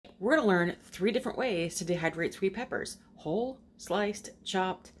we're going to learn 3 different ways to dehydrate sweet peppers: whole, sliced,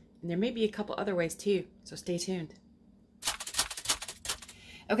 chopped, and there may be a couple other ways too, so stay tuned.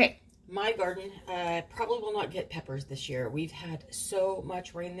 Okay, my garden probably will not get peppers this year. We've had so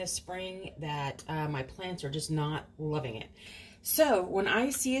much rain this spring that my plants are just not loving it. So when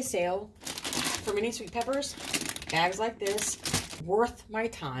I see a sale for mini sweet peppers, bags like this, worth my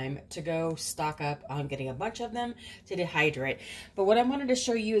time to go stock up on getting a bunch of them to dehydrate. But what I wanted to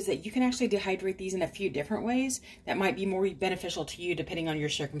show you is that you can actually dehydrate these in a few different ways that might be more beneficial to you depending on your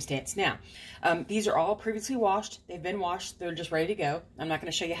circumstance. Now, these are all previously washed. They've been washed. They're just ready to go. I'm not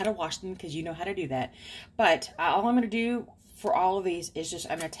going to show you how to wash them because you know how to do that. But all I'm going to do for all of these is just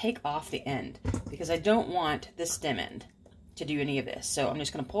I'm going to take off the end because I don't want the stem end to do any of this. So I'm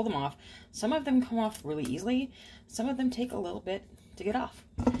just going to pull them off. Some of them come off really easily. Some of them take a little bit to get off.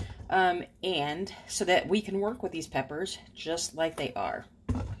 And so that we can work with these peppers just like they are.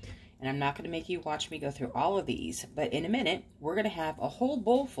 And I'm not going to make you watch me go through all of these, but in a minute, we're going to have a whole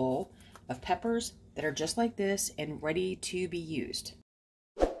bowl full of peppers that are just like this and ready to be used.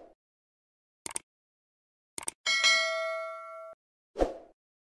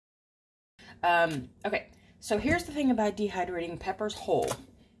 Okay. So here's the thing about dehydrating peppers whole.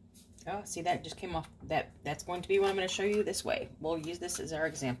 Oh, see, that just came off. That's going to be what I'm going to show you this way. We'll use this as our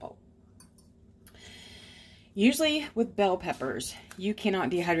example. Usually with bell peppers, you cannot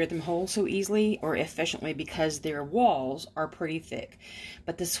dehydrate them whole so easily or efficiently because their walls are pretty thick.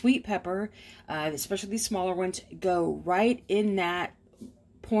 But the sweet pepper, especially these smaller ones, go right in that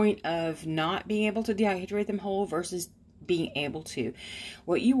point of not being able to dehydrate them whole versus being able to.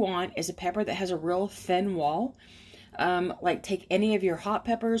 What you want is a pepper that has a real thin wall. Like take any of your hot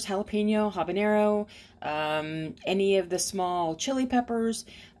peppers, jalapeno, habanero, any of the small chili peppers.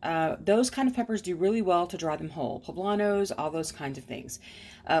 Those kind of peppers do really well to dry them whole. Poblanos, all those kinds of things.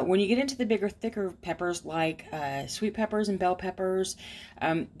 When you get into the bigger, thicker peppers like sweet peppers and bell peppers,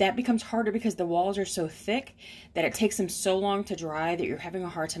 that becomes harder because the walls are so thick that it takes them so long to dry that you're having a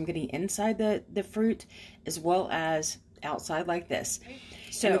hard time getting inside the fruit as well as outside like this.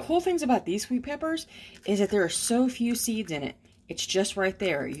 So and the cool things about these sweet peppers is that there are so few seeds in it. It's just right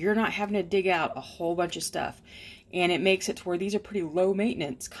there. You're not having to dig out a whole bunch of stuff. And it makes it to where these are pretty low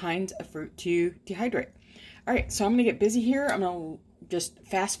maintenance kinds of fruit to dehydrate. All right, so I'm going to get busy here. I'm going to just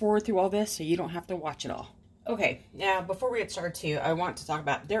fast forward through all this so you don't have to watch it all. Okay, now before we get started too, I want to talk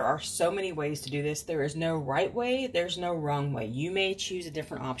about there are so many ways to do this. There is no right way. There's no wrong way. You may choose a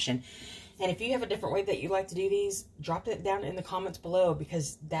different option. And if you have a different way that you like to do these, drop it down in the comments below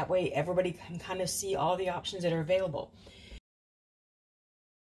because that way everybody can kind of see all the options that are available.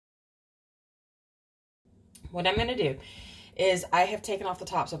 What I'm going to do is I have taken off the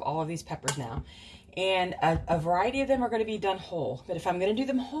tops of all of these peppers now. And a variety of them are going to be done whole. But if I'm going to do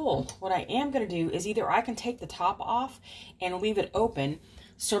them whole, what I am going to do is either I can take the top off and leave it open,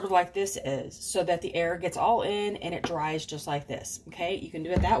 sort of like this is, so that the air gets all in and it dries just like this. Okay, you can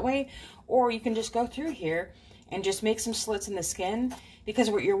do it that way, or you can just go through here and just make some slits in the skin, because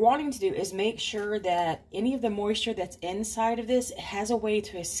what you're wanting to do is make sure that any of the moisture that's inside of this has a way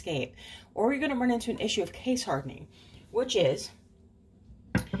to escape, or you're going to run into an issue of case hardening, which is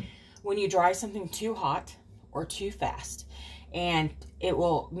when you dry something too hot or too fast, and it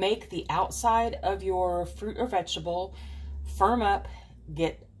will make the outside of your fruit or vegetable firm up,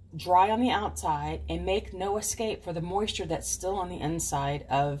 get dry on the outside, and make no escape for the moisture that's still on the inside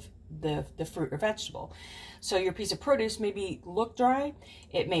of the fruit or vegetable. So your piece of produce maybe look dry,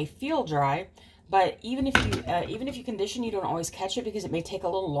 it may feel dry, but even if you condition, you don't always catch it because it may take a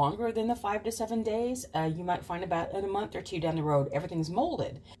little longer than the 5 to 7 days. You might find about in a month or two down the road, everything's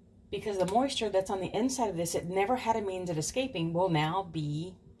molded because the moisture that's on the inside of this, it never had a means of escaping, will now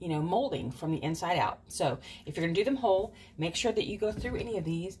be, you know, molding from the inside out. So if you're going to do them whole, make sure that you go through any of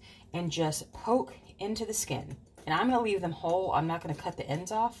these and just poke into the skin. And I'm going to leave them whole. I'm not going to cut the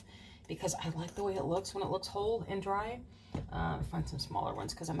ends off because I like the way it looks when it looks whole and dry. Find some smaller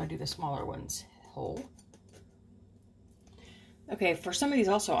ones because I'm going to do the smaller ones whole. Okay, for some of these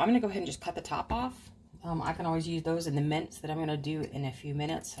also, I'm going to go ahead and just cut the top off. I can always use those in the mince that I'm going to do in a few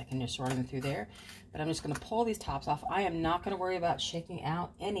minutes. I can just run them through there. But I'm just going to pull these tops off. I am not going to worry about shaking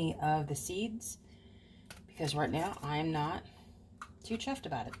out any of the seeds because right now I am not too chuffed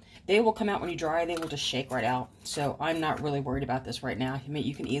about it. They will come out when you dry. They will just shake right out. So I'm not really worried about this right now.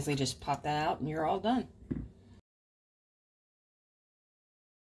 You can easily just pop that out and you're all done.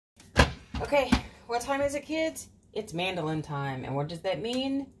 Okay, what time is it, kids? It's mandolin time. And what does that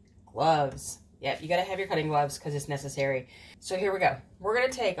mean? Gloves. Yep, you gotta have your cutting gloves because it's necessary. So here we go. We're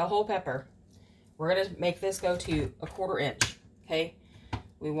gonna take a whole pepper. We're gonna make this go to 1/4 inch, okay?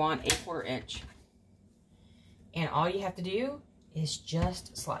 we want a 1/4 inch. And all you have to do is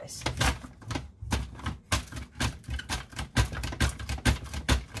just slice.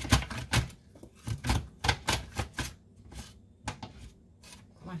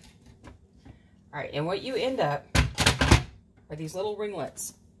 Come on. All right, and what you end up are these little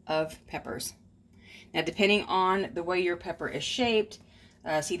ringlets of peppers. Now, depending on the way your pepper is shaped,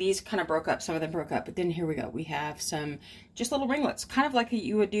 see, these kind of broke up. Some of them broke up, but then here we go. We have some just little ringlets, kind of like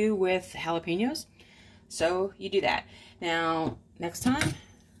you would do with jalapenos. So you do that. Now, next time,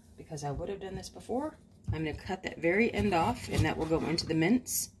 because I would have done this before, I'm going to cut that very end off, and that will go into the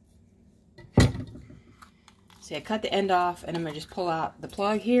mince. See, I cut the end off, and I'm going to just pull out the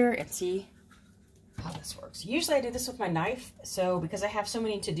plug here and see how this works. Usually I do this with my knife, so because I have so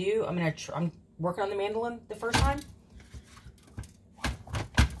many to do, I'm working on the mandolin the first time.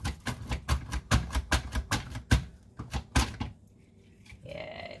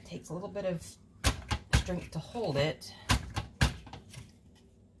 Yeah, it takes a little bit of strength to hold it.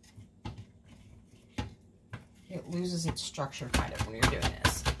 It loses its structure kind of when you're doing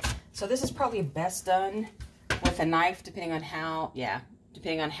this. So this is probably best done with a knife, depending on how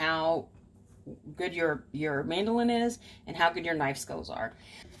good your mandolin is and how good your knife skills are.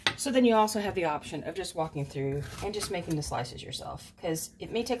 So then you also have the option of just walking through and just making the slices yourself, because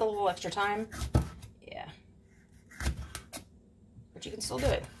it may take a little extra time. Yeah, but you can still do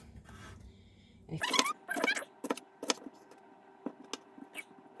it.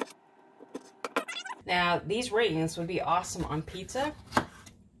 Now, these rings would be awesome on pizza.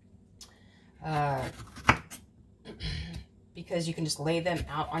 Because you can just lay them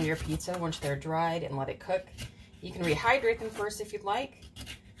out on your pizza once they're dried and let it cook. You can rehydrate them first if you'd like.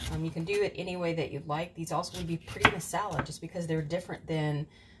 You can do it any way that you'd like. These also would be pretty in a salad just because they're different than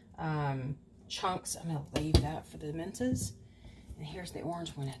chunks. I'm going to leave that for the minces. And here's the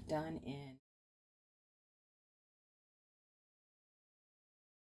orange one done in.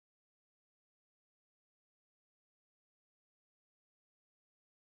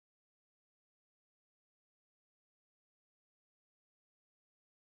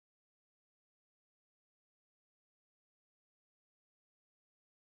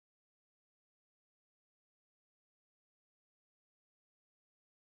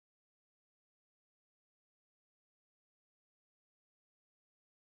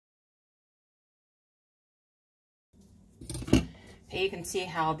 You can see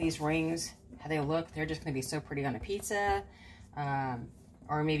how these rings, how they look. They're just going to be so pretty on a pizza,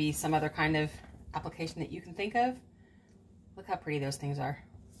 or maybe some other kind of application that you can think of. Look how pretty those things are.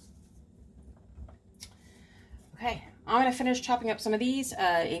 Okay, I'm going to finish chopping up some of these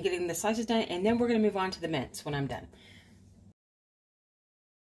and getting the slices done, and then we're going to move on to the mince when I'm done.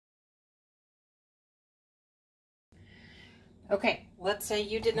 Okay, let's say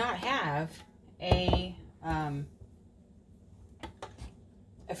you did not have a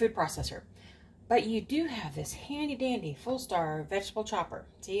food processor, but you do have this handy dandy full star vegetable chopper.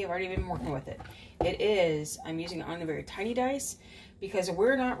 See, I've already been working with it. I'm using it on a very tiny dice because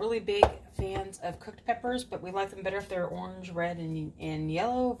we're not really big fans of cooked peppers, but we like them better if they're orange, red, and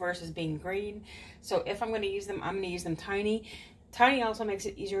yellow versus being green. So if I'm going to use them, I'm going to use them tiny. Tiny also makes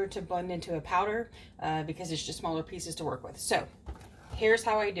it easier to blend into a powder because it's just smaller pieces to work with. So here's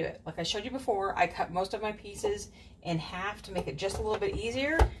how I do it. Like I showed you before, I cut most of my pieces in half to make it just a little bit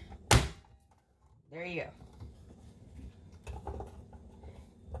easier. There you go.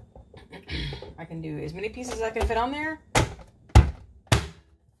 I can do as many pieces as I can fit on there.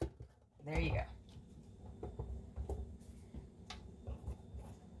 There you go.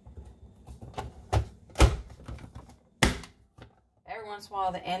 Every once in a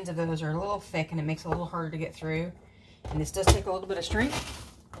while, the ends of those are a little thick and it makes it a little harder to get through. And this does take a little bit of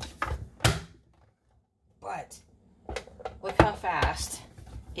strength. But look how fast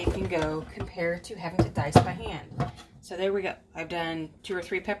it can go compared to having to dice by hand. So there we go. I've done 2 or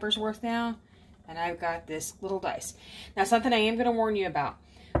 3 peppers worth now, and I've got this little dice. Now, something I am going to warn you about.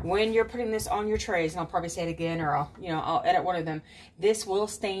 When you're putting this on your trays, and I'll probably say it again, or I'll edit one of them, this will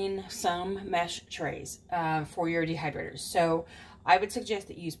stain some mesh trays for your dehydrators. So I would suggest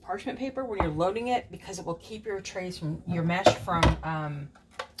that you use parchment paper when you're loading it, because it will keep your trays from your mesh from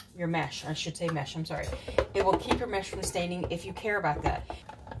I should say mesh, I'm sorry. It will keep your mesh from staining if you care about that.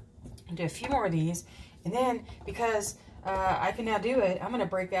 I'll do a few more of these, and then because I can now do it, I'm going to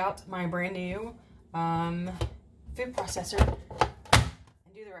break out my brand new food processor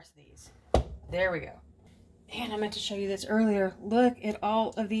and do the rest of these. There we go. And I meant to show you this earlier. Look at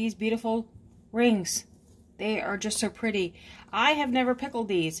all of these beautiful rings. They are just so pretty. I have never pickled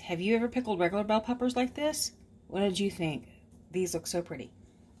these. Have you ever pickled regular bell peppers like this? What did you think? These look so pretty.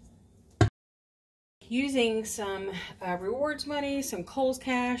 using some rewards money, some Kohl's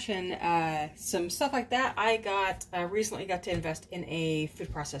cash, and some stuff like that, I recently got to invest in a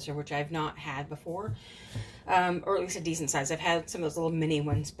food processor, which I've not had before, or at least a decent size. I've had some of those little mini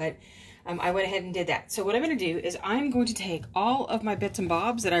ones, but I went ahead and did that. So what I'm going to do is I'm going to take all of my bits and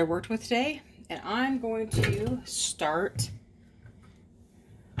bobs that I worked with today, and I'm going to start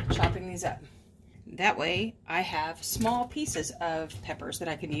chopping these up. That way I have small pieces of peppers that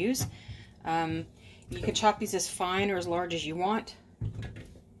I can use. You can chop these as fine or as large as you want,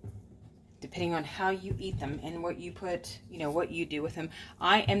 depending on how you eat them and what you put, you know, what you do with them.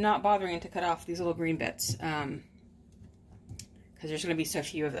 I am not bothering to cut off these little green bits, because there's going to be so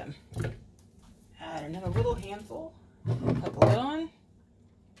few of them. Add another little handful, put the lid on.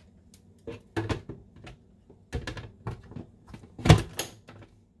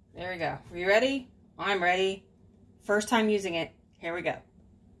 There we go. Are you ready? I'm ready. First time using it. Here we go.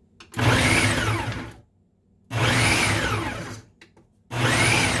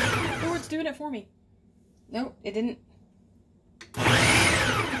 Oh, it's doing it for me. No, it didn't.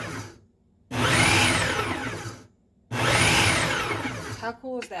 How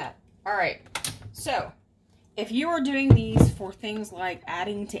cool is that? All right. So, if you are doing these for things like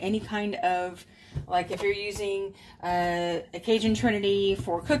adding to any kind of, like if you're using a Cajun Trinity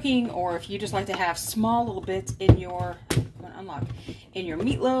for cooking, or if you just like to have small little bits in your, in your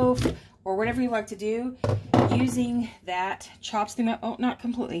meatloaf, or whatever you like to do, using that chops them up. Oh, not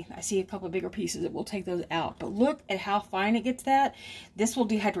completely. I see a couple of bigger pieces. It will take those out. But look at how fine it gets that. This will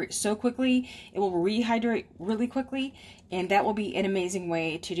dehydrate so quickly. It will rehydrate really quickly. And that will be an amazing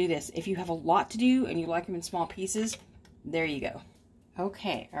way to do this. If you have a lot to do and you like them in small pieces, there you go.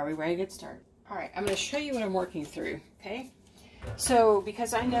 Okay, are we ready to get started? All right, I'm going to show you what I'm working through, okay? So,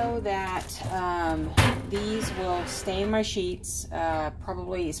 because I know that these will stain my sheets,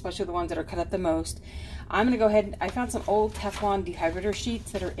 probably, especially the ones that are cut up the most, I'm going to go ahead and I found some old Teflon dehydrator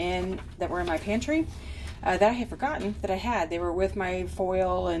sheets that were in my pantry that I had forgotten that I had. They were with my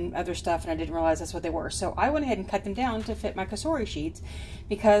foil and other stuff, and I didn't realize that's what they were. So I went ahead and cut them down to fit my Kasori sheets,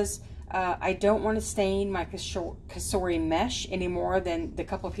 because I don't want to stain my Kasori mesh any more than the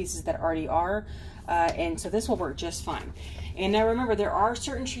couple of pieces that already are. And so this will work just fine. And now remember, there are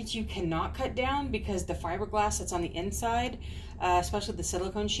certain sheets you cannot cut down because the fiberglass that's on the inside, especially the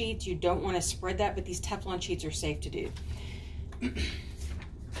silicone sheets, you don't want to spread that, but these Teflon sheets are safe to do.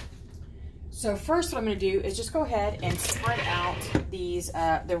 So first what I'm going to do is just go ahead and spread out these,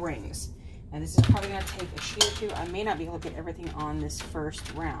 the rings. Now this is probably going to take a sheet or two. I may not be able to get everything on this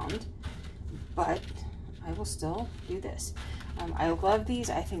first round, but I will still do this. I love these.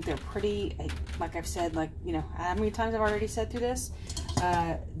 I think they're pretty, like I've said, like, you know, how many times I've already said through this,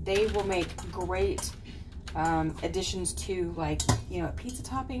 they will make great additions to, like, you know, a pizza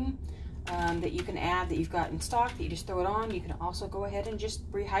topping that you can add, that you've got in stock, that you just throw it on. You can also go ahead and just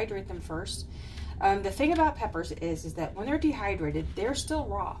rehydrate them first. The thing about peppers is that when they're dehydrated, they're still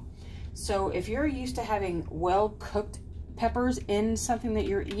raw. So if you're used to having well-cooked peppers in something that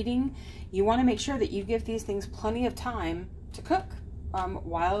you're eating, you want to make sure that you give these things plenty of time to cook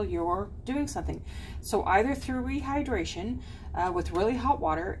while you're doing something. So either through rehydration with really hot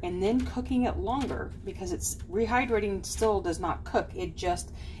water, and then cooking it longer, because it's rehydrating still does not cook. It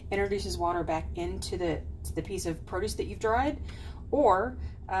just introduces water back into the piece of produce that you've dried, or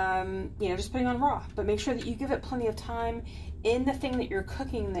you know, just putting on raw. But make sure that you give it plenty of time in the thing that you're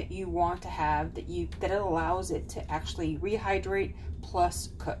cooking that you want to have, that it allows it to actually rehydrate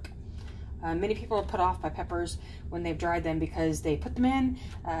plus cook. Many people are put off by peppers when they've dried them because they put them in,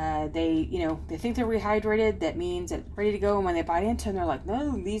 they think they're rehydrated. That means it's ready to go, and when they bite into them, they're like,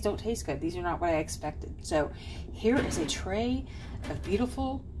 no, these don't taste good. These are not what I expected. So here is a tray of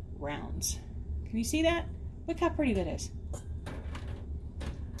beautiful rounds. Can you see that? Look how pretty that is.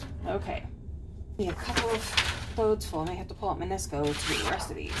 Okay, a couple of loads full. I may have to pull out my Nesco to do the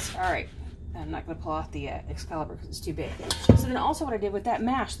rest of these. All right. I'm not going to pull off the Excalibur because it's too big. So then also what I did with that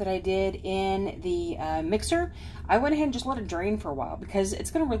mash that I did in the mixer, I went ahead and just let it drain for a while because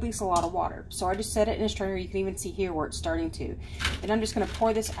it's going to release a lot of water. So I just set it in a strainer. You can even see here where it's starting to. And I'm just going to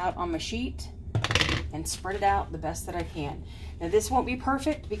pour this out on my sheet and spread it out the best that I can. Now this won't be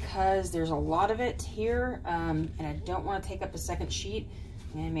perfect because there's a lot of it here, and I don't want to take up a second sheet.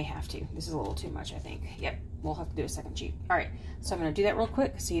 And I may have to. This is a little too much, I think. Yep, we'll have to do a second sheet. All right, so I'm going to do that real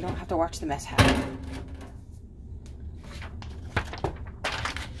quick so you don't have to watch the mess happen.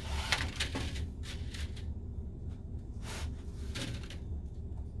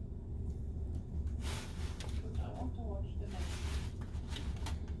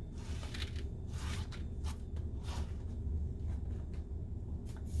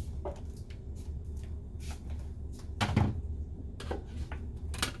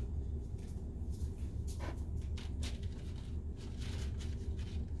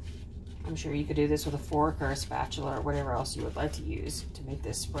 sure you could do this with a fork or a spatula or whatever else you would like to use to make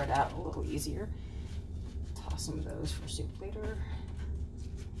this spread out a little easier. Toss some of those for soup later.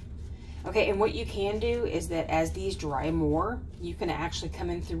 Okay, and what you can do is that as these dry more, you can actually come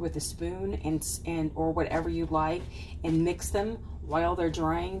in through with a spoon and or whatever you like and mix them while they're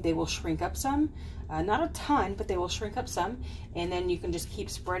drying. They will shrink up some, not a ton, but they will shrink up some, and then you can just keep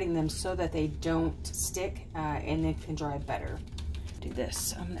spreading them so that they don't stick and they can dry better. Do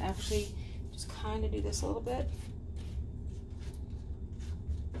this. I'm gonna actually just kind of do this a little bit.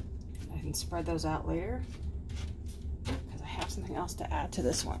 I can spread those out later because I have something else to add to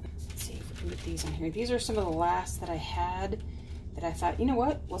this one. Let's see if we can get these in here. These are some of the last that I had that I thought, you know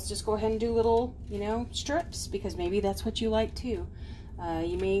what, let's just go ahead and do little, you know, strips, because maybe that's what you like too.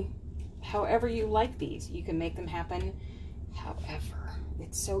 You may, however you like these, you can make them happen however.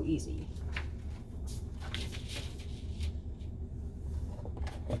 It's so easy.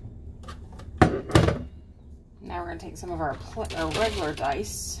 Now we're going to take some of our regular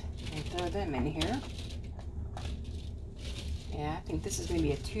dice and throw them in here. Yeah, I think this is going to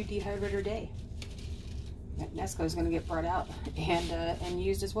be a 2 dehydrator day. That Nesco is going to get brought out and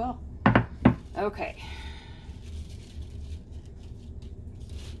used as well. Okay.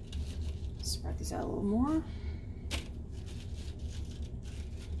 Spread these out a little more.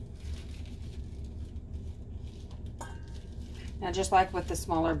 Now, just like with the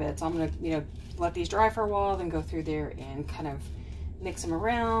smaller bits, I'm going to, you know, let these dry for a while, then go through there and kind of mix them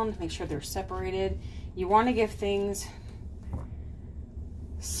around, make sure they're separated. You want to give things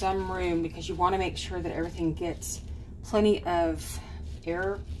some room because you want to make sure that everything gets plenty of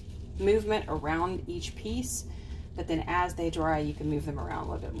air movement around each piece, but then as they dry, you can move them around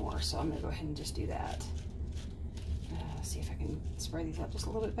a little bit more. So I'm going to go ahead and just do that. See if I can spread these out just a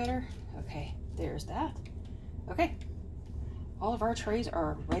little bit better. Okay, there's that. Okay, all of our trays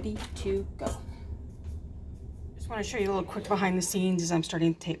are ready to go. Just want to show you a little quick behind the scenes as I'm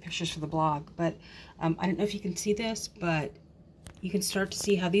starting to take pictures for the blog, but I don't know if you can see this, but you can start to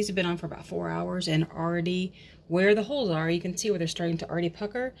see how these have been on for about 4 hours, and already where the holes are, you can see where they're starting to already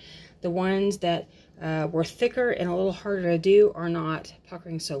pucker. The ones that were thicker and a little harder to do are not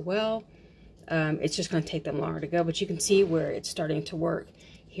puckering so well. It's just going to take them longer to go, but you can see where it's starting to work.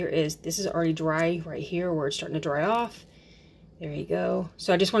 This is already dry right here where it's starting to dry off. There you go.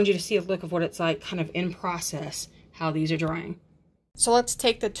 So I just wanted you to see a look of what it's like kind of in process, how these are drying. So let's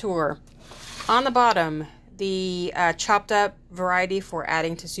take the tour. On the bottom, the chopped up variety for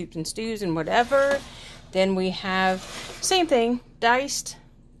adding to soups and stews and whatever. Then we have, same thing, diced.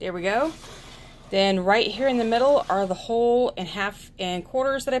 There we go. Then right here in the middle are the whole and half and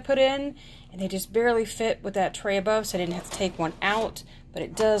quarters that I put in. And they just barely fit with that tray above, so I didn't have to take one out. But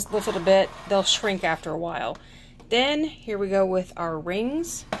it does lift it a bit. They'll shrink after a while. Then here we go with our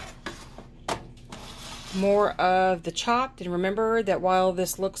rings. More of the chopped, and remember that while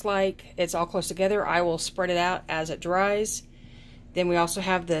this looks like it's all close together, I will spread it out as it dries. Then we also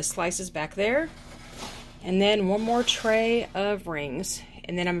have the slices back there, and then one more tray of rings,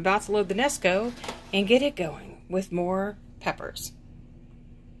 and then I'm about to load the Nesco and get it going with more peppers.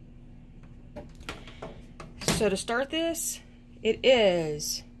 So to start this, it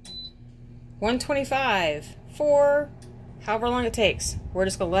is 125 for however long it takes. We're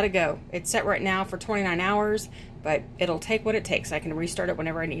just gonna let it go. It's set right now for 29 hours, but it'll take what it takes. I can restart it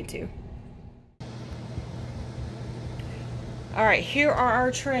whenever I need to. All right, here are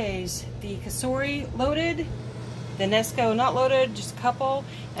our trays. The Kasori loaded, the Nesco not loaded, just a couple.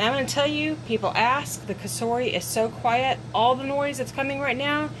 And I'm gonna tell you, people ask, the Kasori is so quiet. All the noise that's coming right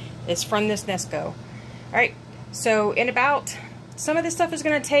now is from this Nesco. All right, so in about, some of this stuff is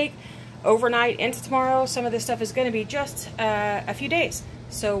gonna take overnight into tomorrow. Some of this stuff is going to be just a few days,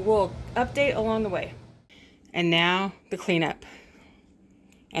 so we'll update along the way. And now the cleanup,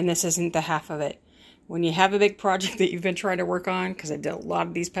 and this isn't the half of it. When you have a big project that you've been trying to work on, because I did a lot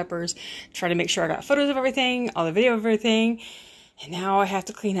of these peppers, try to make sure I got photos of everything, all the video of everything, and now I have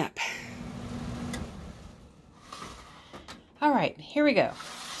to clean up. All right, here we go.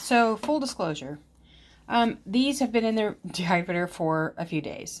 So full disclosure, these have been in their dehydrator for a few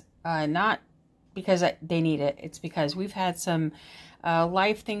days. Not because they need it. It's because we've had some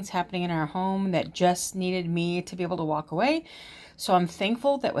life things happening in our home that just needed me to be able to walk away. So I'm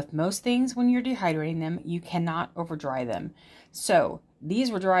thankful that with most things, when you're dehydrating them, you cannot over dry them. So these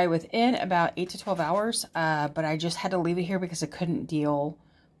were dry within about 8 to 12 hours, but I just had to leave it here because I couldn't deal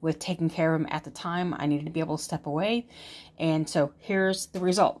with taking care of them at the time. I needed to be able to step away. And so here's the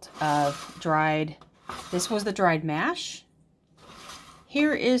result of dried. This was the dried mash.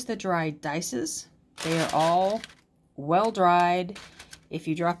 Here is the dried dices. They are all well dried If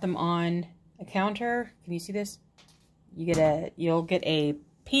you drop them on a counter, can you see this? You'll get a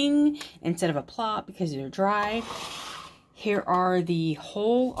ping instead of a plop because they're dry. Here are the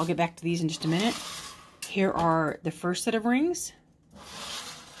whole, I'll get back to these in just a minute. Here are the first set of rings.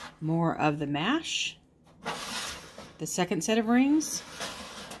 More of the mash. The second set of rings.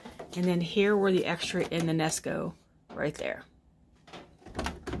 And then here were the extra in the nest go right there.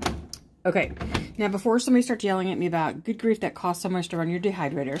 Okay, now before somebody starts yelling at me about, good grief, that costs so much to run your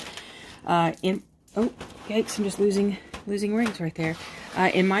dehydrator. Oh, yikes, I'm just losing rings right there.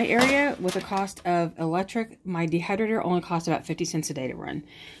 In my area, with the cost of electric, my dehydrator only costs about 50 cents a day to run.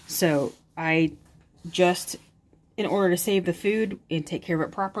 So I just, in order to save the food and take care of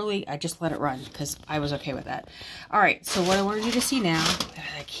it properly, I just let it run because I was okay with that. All right, so what I wanted you to see now,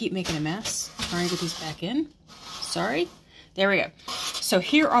 I keep making a mess, trying to get these back in. Sorry. There we go. So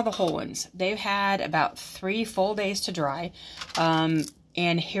here are the whole ones. They've had about 3 full days to dry.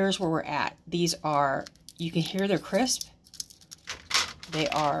 And here's where we're at. These are, you can hear they're crisp. They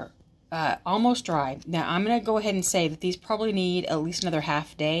are almost dry. Now I'm going to go ahead and say that these probably need at least another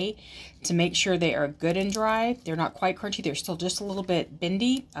half day to make sure they are good and dry. They're not quite crunchy. They're still just a little bit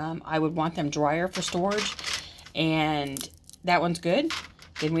bendy. I would want them drier for storage. And that one's good.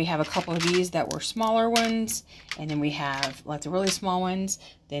 Then we have a couple of these that were smaller ones, and then we have lots of really small ones.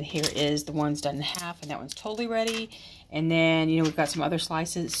 Then here is the ones done in half, and that one's totally ready. And then, you know, we've got some other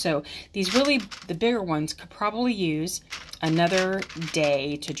slices. So these really, the bigger ones could probably use another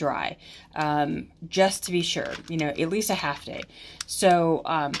day to dry, just to be sure, you know, at least a half day. So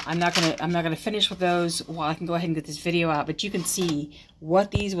I'm not gonna finish with those while I can go ahead and get this video out, but you can see what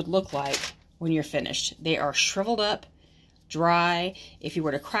these would look like when you're finished. They are shriveled up, dry. If you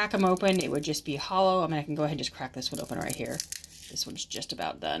were to crack them open, it would just be hollow. I mean, I can go ahead and just crack this one open right here. This one's just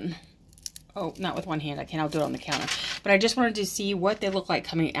about done. Oh, not with one hand. I can't. I'll do it on the counter. But I just wanted to see what they look like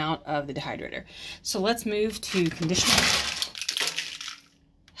coming out of the dehydrator. So let's move to conditioner.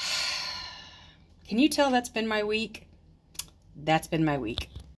 Can you tell that's been my week? That's been my week.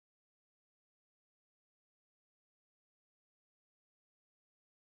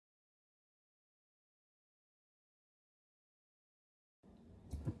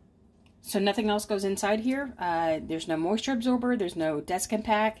 So nothing else goes inside here. There's no moisture absorber. There's no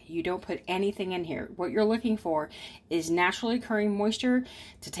Descampac. You don't put anything in here. What you're looking for is naturally occurring moisture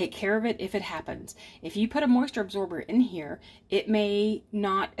to take care of it if it happens. If you put a moisture absorber in here, it may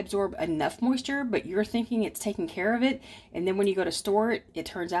not absorb enough moisture, but you're thinking it's taking care of it. And then when you go to store it, it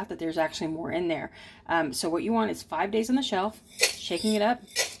turns out that there's actually more in there. So what you want is 5 days on the shelf, shaking it up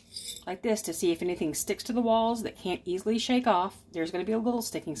like this to see if anything sticks to the walls that can't easily shake off. There's going to be a little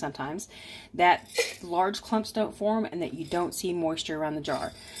sticking sometimes. That large clumps don't form and that you don't see moisture around the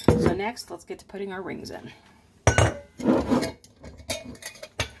jar. So next, let's get to putting our rings in.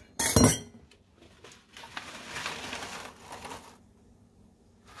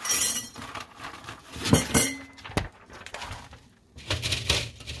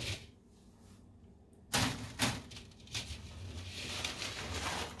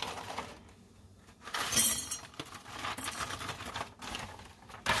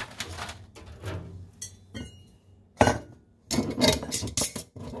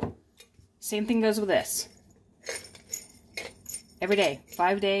 Same thing goes with this. Every day,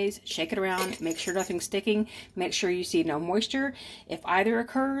 5 days, shake it around, make sure nothing's sticking, make sure you see no moisture. If either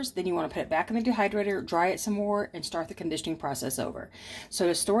occurs, then you want to put it back in the dehydrator, dry it some more, and start the conditioning process over. So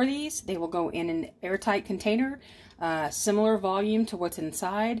to store these, they will go in an airtight container, similar volume to what's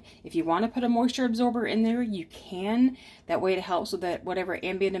inside. If you want to put a moisture absorber in there, you can. That way it helps with that whatever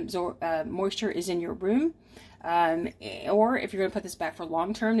ambient moisture is in your room. Or if you're going to put this back for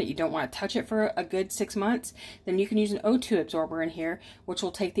long term, that you don't want to touch it for a good 6 months, then you can use an O2 absorber in here, which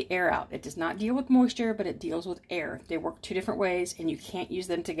will take the air out. It does not deal with moisture, but it deals with air. They work 2 different ways, and you can't use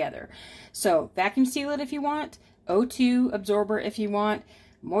them together. So vacuum seal it if you want, O2 absorber if you want,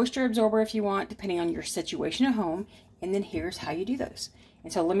 moisture absorber if you want, depending on your situation at home. And then here's how you do those.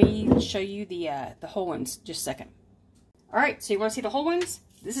 And so let me show you the whole ones just a second. All right, so you want to see the whole ones?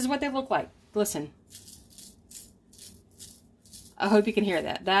 This is what they look like. Listen. I hope you can hear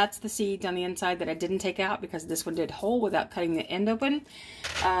that. That's the seeds on the inside that I didn't take out because this one did whole without cutting the end open.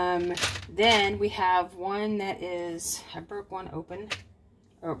 Then we have one that is, I broke one open.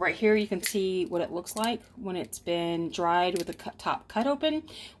 Right here you can see what it looks like when it's been dried with the top cut open,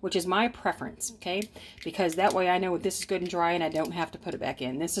 which is my preference, okay? Because that way I know this is good and dry and I don't have to put it back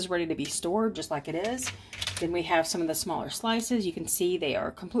in. This is ready to be stored just like it is. Then we have some of the smaller slices. You can see they are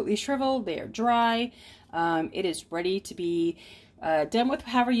completely shriveled. They are dry. It is ready to be done with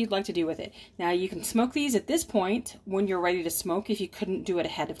however you'd like to do with it. Now you can smoke these at this point when you're ready to smoke if you couldn't do it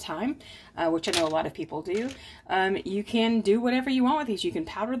ahead of time, which I know a lot of people do. You can do whatever you want with these. You can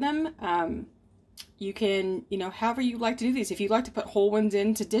powder them. You can, you know, however you like to do these. If you like to put whole ones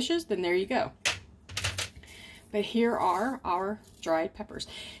into dishes, then there you go. But here are our dried peppers.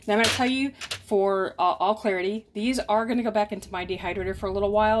 Now I'm going to tell you, for all clarity, these are going to go back into my dehydrator for a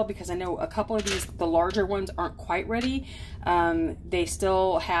little while because I know a couple of these, the larger ones, aren't quite ready. They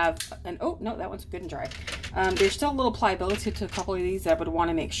still have an, oh no, that one's good and dry. There's still a little pliability to a couple of these that I would want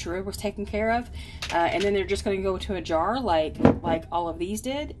to make sure it was taken care of. And then they're just going to go to a jar like all of these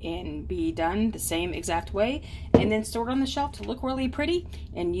did and be done the same exact way, and then stored on the shelf to look really pretty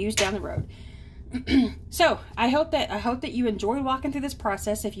and used down the road. So I hope that you enjoyed walking through this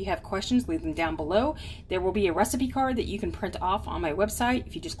process. If you have questions, leave them down below. There will be a recipe card that you can print off on my website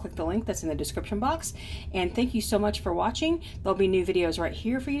if you just click the link that's in the description box. And thank you so much for watching. There'll be new videos right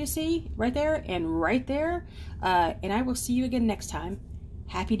here for you to see, right there and right there. And I will see you again next time.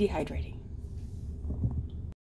 Happy dehydrating.